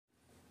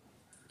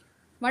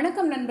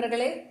வணக்கம்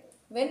நண்பர்களே,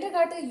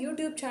 வென்றகாட்டு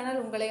YouTube channel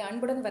உங்களை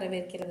அன்புடன்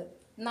வரவேற்கிறது.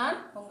 நான்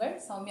உங்கள்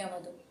சௌமியா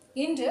மது.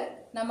 இன்று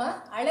நம்ம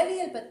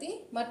அளவியல் பற்றி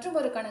மற்றும்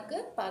ஒரு கணக்கு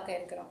பார்க்க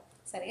இருக்கிறோம்.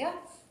 சரியா?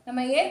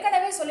 நம்ம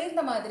ஏற்கனவே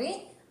சொல்லியிருந்த மாதிரி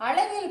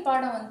அளவியல்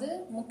பாடம்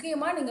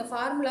முக்கியமாக நீங்கள்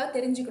ஃபார்முலா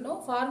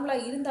தெரிஞ்சுக்கணும். ஃபார்முலா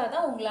இருந்தால்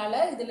தான் உங்களால்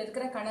இதில்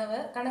இருக்கிற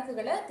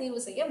கணக்குகளை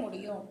தீர்வு செய்ய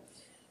முடியும்.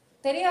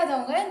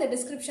 தெரியாதவங்க இந்த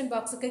டிஸ்கிரிப்ஷன்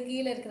பாக்ஸுக்கு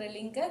கீழே இருக்கிற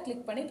லிங்கை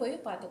கிளிக் பண்ணி போய்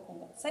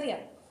பார்த்துக்கோங்க. சரியா?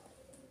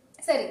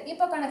 சரி,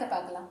 இப்போ கணக்கை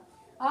பார்க்கலாம்.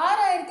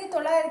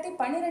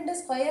 6912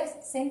 ஸ்கொயர்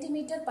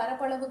சென்டிமீட்டர்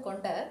பரப்பளவு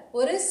கொண்ட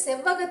ஒரு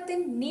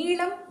செவ்வகத்தின்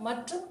நீளம்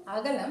மற்றும்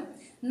அகலம்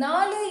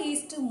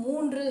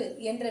 4:3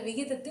 என்ற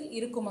விகிதத்தில்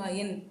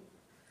இருக்குமாயின்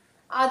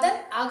அதன்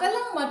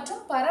அகலம்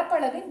மற்றும்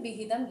பரப்பளவின்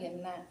விகிதம்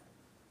என்ன?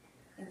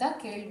 இதுதான்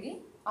கேள்வி.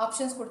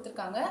 ஆப்ஷன்ஸ்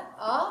கொடுத்துருக்காங்க.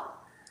 ஆ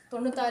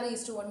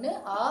 96:1,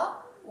 ஆ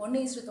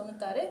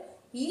 1:96,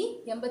 இ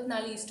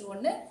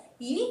 84:1,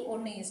 இ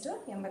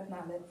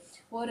 1:84.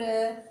 ஒரு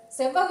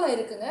செவ்வகம்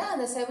இருக்குங்க.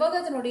 அந்த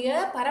செவ்வகத்தினுடைய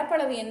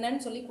பரப்பளவு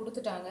என்னன்னு சொல்லி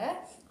கொடுத்துட்டாங்க.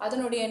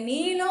 அதனுடைய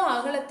நீளம்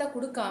அகலத்தை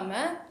கொடுக்காம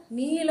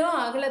நீளம்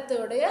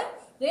அகலத்தோடைய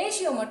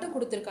ரேஷியோ மட்டும்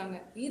கொடுத்துருக்காங்க.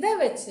 இதை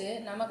வச்சு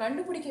நம்ம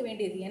கண்டுபிடிக்க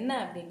வேண்டியது என்ன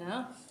அப்படின்னா,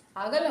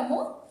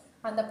 அகலமும்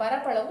அந்த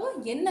பரப்பளவும்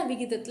என்ன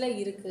விகிதத்தில்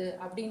இருக்குது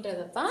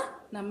அப்படின்றத தான்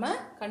நம்ம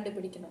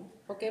கண்டுபிடிக்கணும்.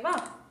 ஓகேவா?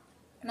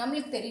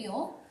 நம்மளுக்கு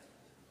தெரியும்,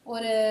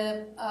 ஒரு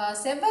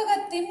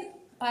செவ்வகத்தின்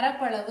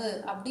பரப்பளவு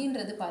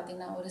அப்படின்றது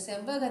பார்த்தீங்கன்னா, ஒரு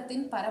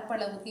செவ்வகத்தின்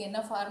பரப்பளவுக்கு என்ன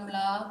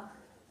ஃபார்முலா?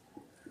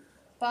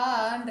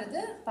 பான்றது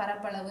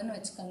பரப்பளவுன்னு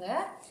வச்சுக்கோங்க.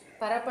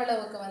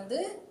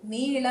 பரப்பளவுக்கு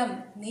நீளம்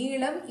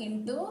நீளம்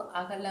இன்டு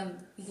அகலம்.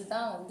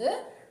 இதுதான்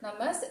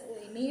நம்ம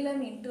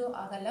நீளம் இன்டு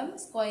அகலம்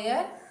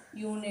ஸ்கொயர்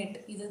யூனிட்.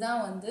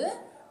 இதுதான்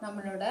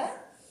நம்மளோட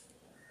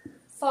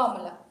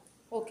ஃபார்முலா.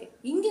 ஓகே,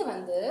 இங்கே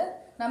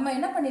நம்ம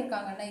என்ன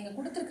பண்ணியிருக்காங்கன்னா, இங்கே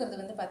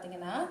கொடுத்துருக்கிறது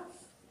பார்த்தீங்கன்னா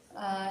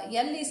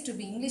L/B.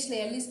 இங்கிலீஷில்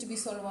L/B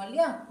சொல்லுவோம்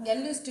இல்லையா?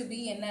 L/B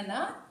என்னன்னா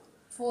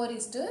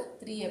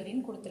 4:3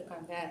 அப்படின்னு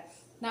கொடுத்துருக்காங்க.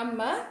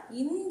 நம்ம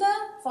இந்த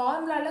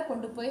ஃபார்முலாவில்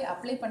கொண்டு போய்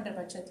அப்ளை பண்ணுற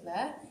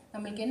பட்சத்தில்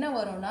நம்மளுக்கு என்ன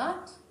வரும்னா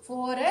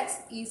 4x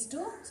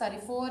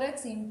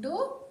இன்ட்டு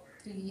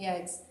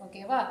 3x.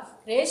 ஓகேவா?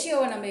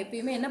 ரேஷியோவை நம்ம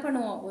எப்பயுமே என்ன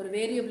பண்ணுவோம்? ஒரு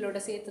வேரியபிளோட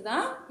சேர்த்து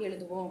தான்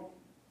எழுதுவோம்.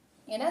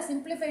 ஏன்னா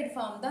சிம்பிளிஃபைடு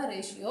ஃபார்ம் தான்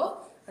ரேஷியோ.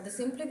 அதை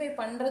சிம்பிளிஃபை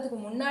பண்ணுறதுக்கு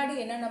முன்னாடி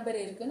என்ன நம்பர்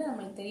இருக்குதுன்னு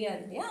நம்மளுக்கு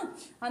தெரியாது இல்லையா?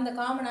 அந்த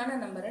காமனான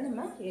நம்பரை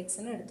நம்ம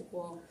எக்ஸ்ன்னு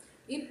எடுத்துக்குவோம்.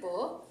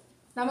 இப்போது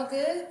நமக்கு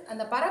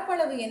அந்த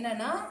பரப்பளவு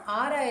என்னன்னா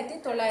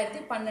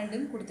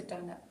 6912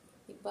 கொடுத்துட்டாங்க.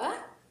 இப்போ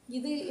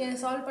இது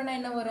சால்வ் பண்ணால்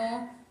என்ன வரும்?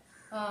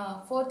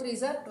 4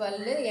 3s are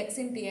 12, x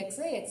into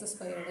X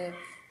squared.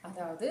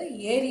 அதாவது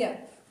ஏரியா,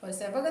 ஒரு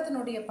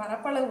செவ்வகத்தினுடைய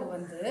பரப்பளவு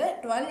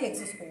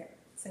 12x².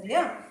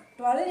 சரியா?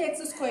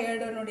 12x²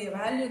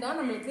 வேல்யூ தான்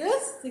நம்மளுக்கு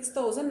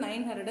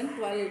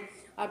 6912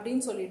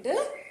 அப்படின்னு சொல்லிட்டு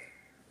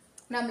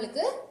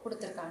நம்மளுக்கு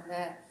கொடுத்துருக்காங்க.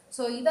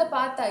 ஸோ இதை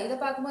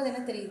பார்க்கும்போது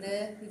என்ன தெரியுது?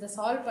 இதை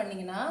சால்வ்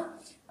பண்ணிங்கன்னா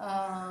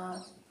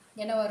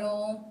என்ன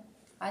வரும்?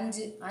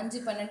 5 5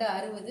 12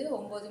 60,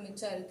 9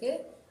 மிச்சம் இருக்குது,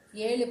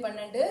 7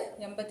 12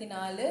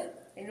 84,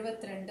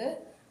 72,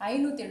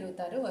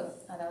 576 வரும்.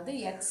 அதாவது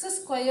x²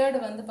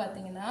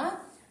 பார்த்தீங்கன்னா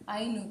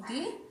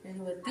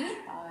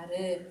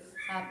 576.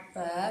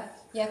 அப்போ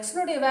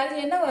எக்ஸ்னுடைய வேல்யூ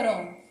என்ன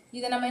வரும்?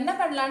 இதை நம்ம என்ன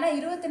பண்ணலாம்னா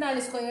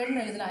 24²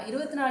 எழுதலாம்.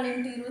 24 ×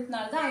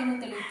 24 தான்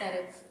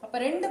 576. அப்போ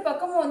ரெண்டு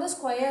பக்கமும்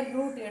ஸ்கொயர்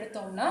ரூட்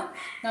எடுத்தோம்னா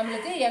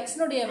நம்மளுக்கு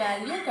எக்ஸ்னுடைய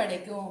வேல்யூ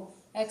கிடைக்கும்.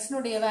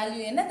 எக்ஸ்னுடைய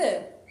வேல்யூ என்னது?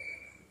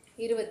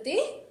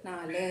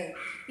 24.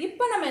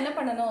 இப்போ நம்ம என்ன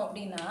பண்ணணும்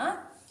அப்படின்னா,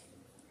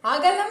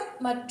 அகலம்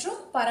மற்றும்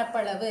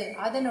பரப்பளவு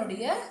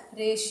அதனுடைய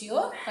ரேஷியோ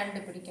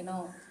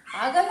கண்டுபிடிக்கணும்.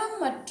 அகலம்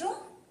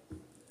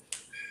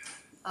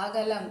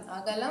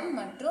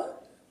மற்றும்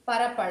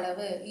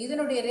பரப்பளவு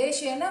இதனுடைய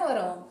ரேஷியோ என்ன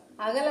வரும்?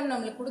 அகலம்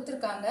நம்மளுக்கு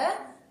கொடுத்துருக்காங்க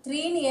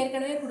 3ன்னு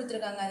ஏற்கனவே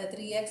கொடுத்துருக்காங்க. அதை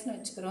 3xன்னு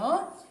வச்சுக்கிறோம்.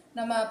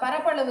 நம்ம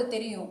பரப்பளவு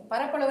தெரியும்.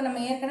 பரப்பளவு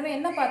நம்ம ஏற்கனவே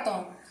என்ன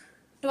பார்த்தோம்?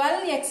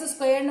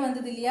 12x²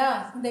 வந்தது இல்லையா?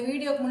 இந்த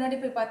வீடியோக்கு முன்னாடி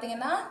போய்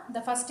பார்த்தீங்கன்னா இந்த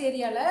ஃபர்ஸ்ட்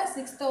ஏரியாவில்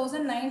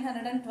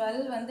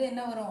 6912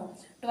 என்ன வரும்?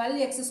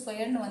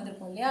 12x²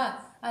 வந்திருக்கும் இல்லையா?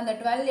 அந்த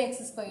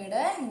 12x²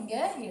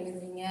 இங்கே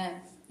எழுதுறீங்க.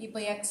 இப்போ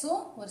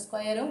எக்ஸும் ஒரு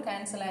ஸ்கொயரும்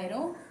கேன்சல்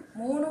ஆயிரும்.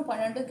 3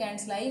 12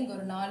 கேன்சல் ஆகி இங்கே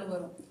ஒரு 4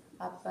 வரும்.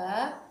 அப்போ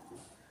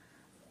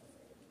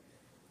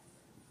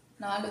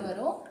 4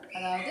 வரும்.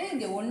 அதாவது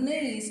இங்கே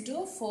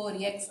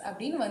 1:4x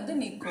அப்படின்னு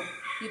நிற்கும்.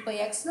 இப்போ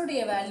எக்ஸ்னுடைய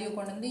வேல்யூ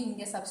கொண்டு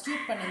இங்கே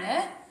சப்ஸ்டியூட் பண்ணுங்க.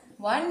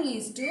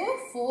 1:4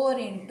 ×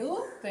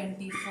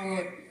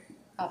 24.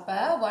 அப்போ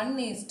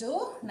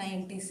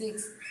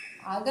 1:96.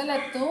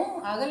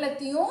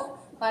 அகலத்தையும்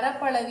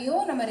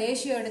பரப்பளவையும் நம்ம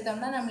ரேஷியோ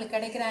எடுத்தோம்னா நம்மளுக்கு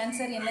கிடைக்கிற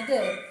ஆன்சர் என்னது?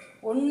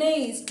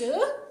 1:96.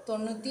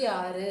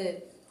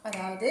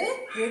 அதாவது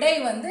விடை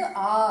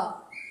ஆ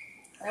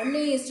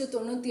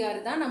 1:96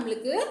 தான்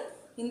நம்மளுக்கு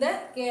இந்த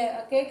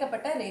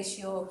கேட்கப்பட்ட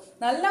ரேஷியோ.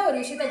 நல்ல ஒரு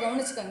விஷயத்தை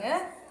கவனிச்சுக்கோங்க.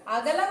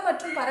 அகலம்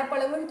மற்றும்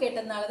பரப்பளவுன்னு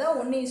கேட்டதுனால தான்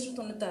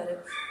 1:96.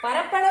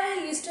 பரப்பளவு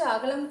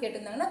அகலம்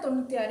கேட்டிருந்தாங்கன்னா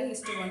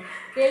 96:1.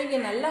 கேள்வியை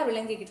நல்லா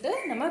விளங்கிக்கிட்டு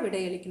நம்ம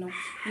விடையளிக்கணும்.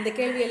 இந்த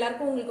கேள்வி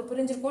எல்லாருக்கும் உங்களுக்கு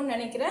புரிஞ்சிருக்கும்னு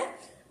நினைக்கிறேன்.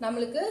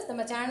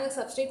 நம்ம சேனல்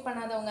சப்ஸ்கிரைப்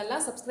பண்ணாதவங்க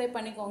எல்லாம் சப்ஸ்கிரைப்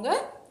பண்ணிக்கோங்க.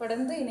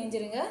 தொடர்ந்து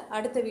இணைஞ்சிருங்க.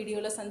 அடுத்த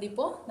வீடியோவில்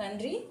சந்திப்போம்.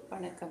 நன்றி,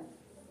 வணக்கம்.